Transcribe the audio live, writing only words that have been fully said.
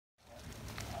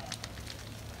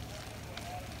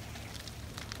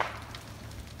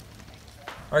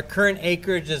Our current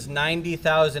acreage is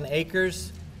 90,000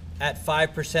 acres at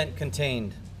 5%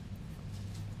 contained.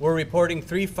 We're reporting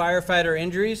 3 firefighter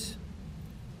injuries.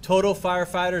 Total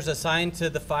firefighters assigned to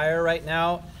the fire right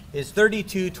now is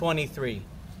 3223.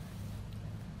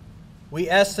 We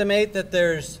estimate that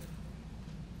there's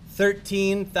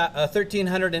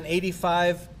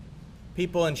 1,385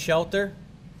 people in shelter,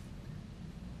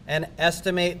 and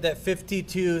estimate that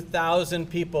 52,000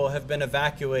 people have been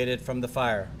evacuated from the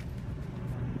fire.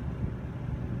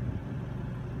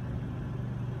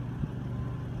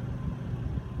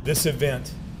 This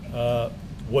event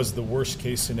was the worst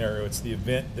case scenario. It's the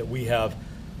event that we have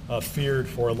feared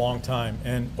for a long time.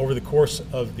 And over the course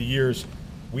of the years,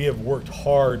 we have worked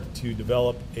hard to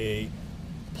develop a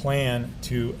plan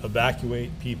to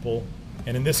evacuate people.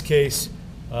 And in this case,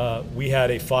 we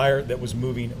had a fire that was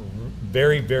moving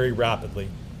very, very rapidly,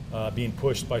 being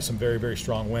pushed by some very, very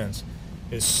strong winds.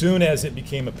 As soon as it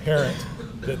became apparent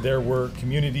that there were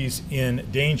communities in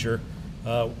danger,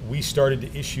 we started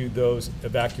to issue those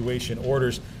evacuation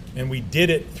orders, and we did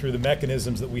it through the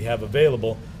mechanisms that we have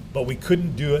available, but we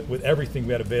couldn't do it with everything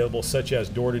we had available, such as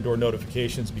door-to-door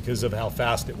notifications, because of how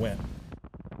fast it went.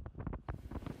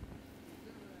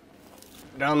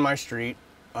 Down my street,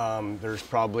 there's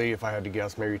probably, if I had to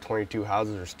guess, maybe 22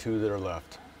 houses. There's 2 that are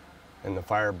left. And the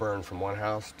fire burned from one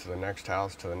house to the next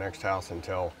house to the next house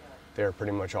until they're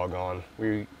pretty much all gone.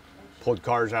 We pulled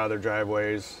cars out of their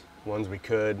driveways, ones we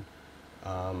could,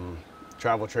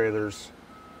 travel trailers,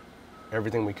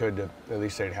 everything we could to at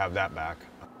least say to have that back.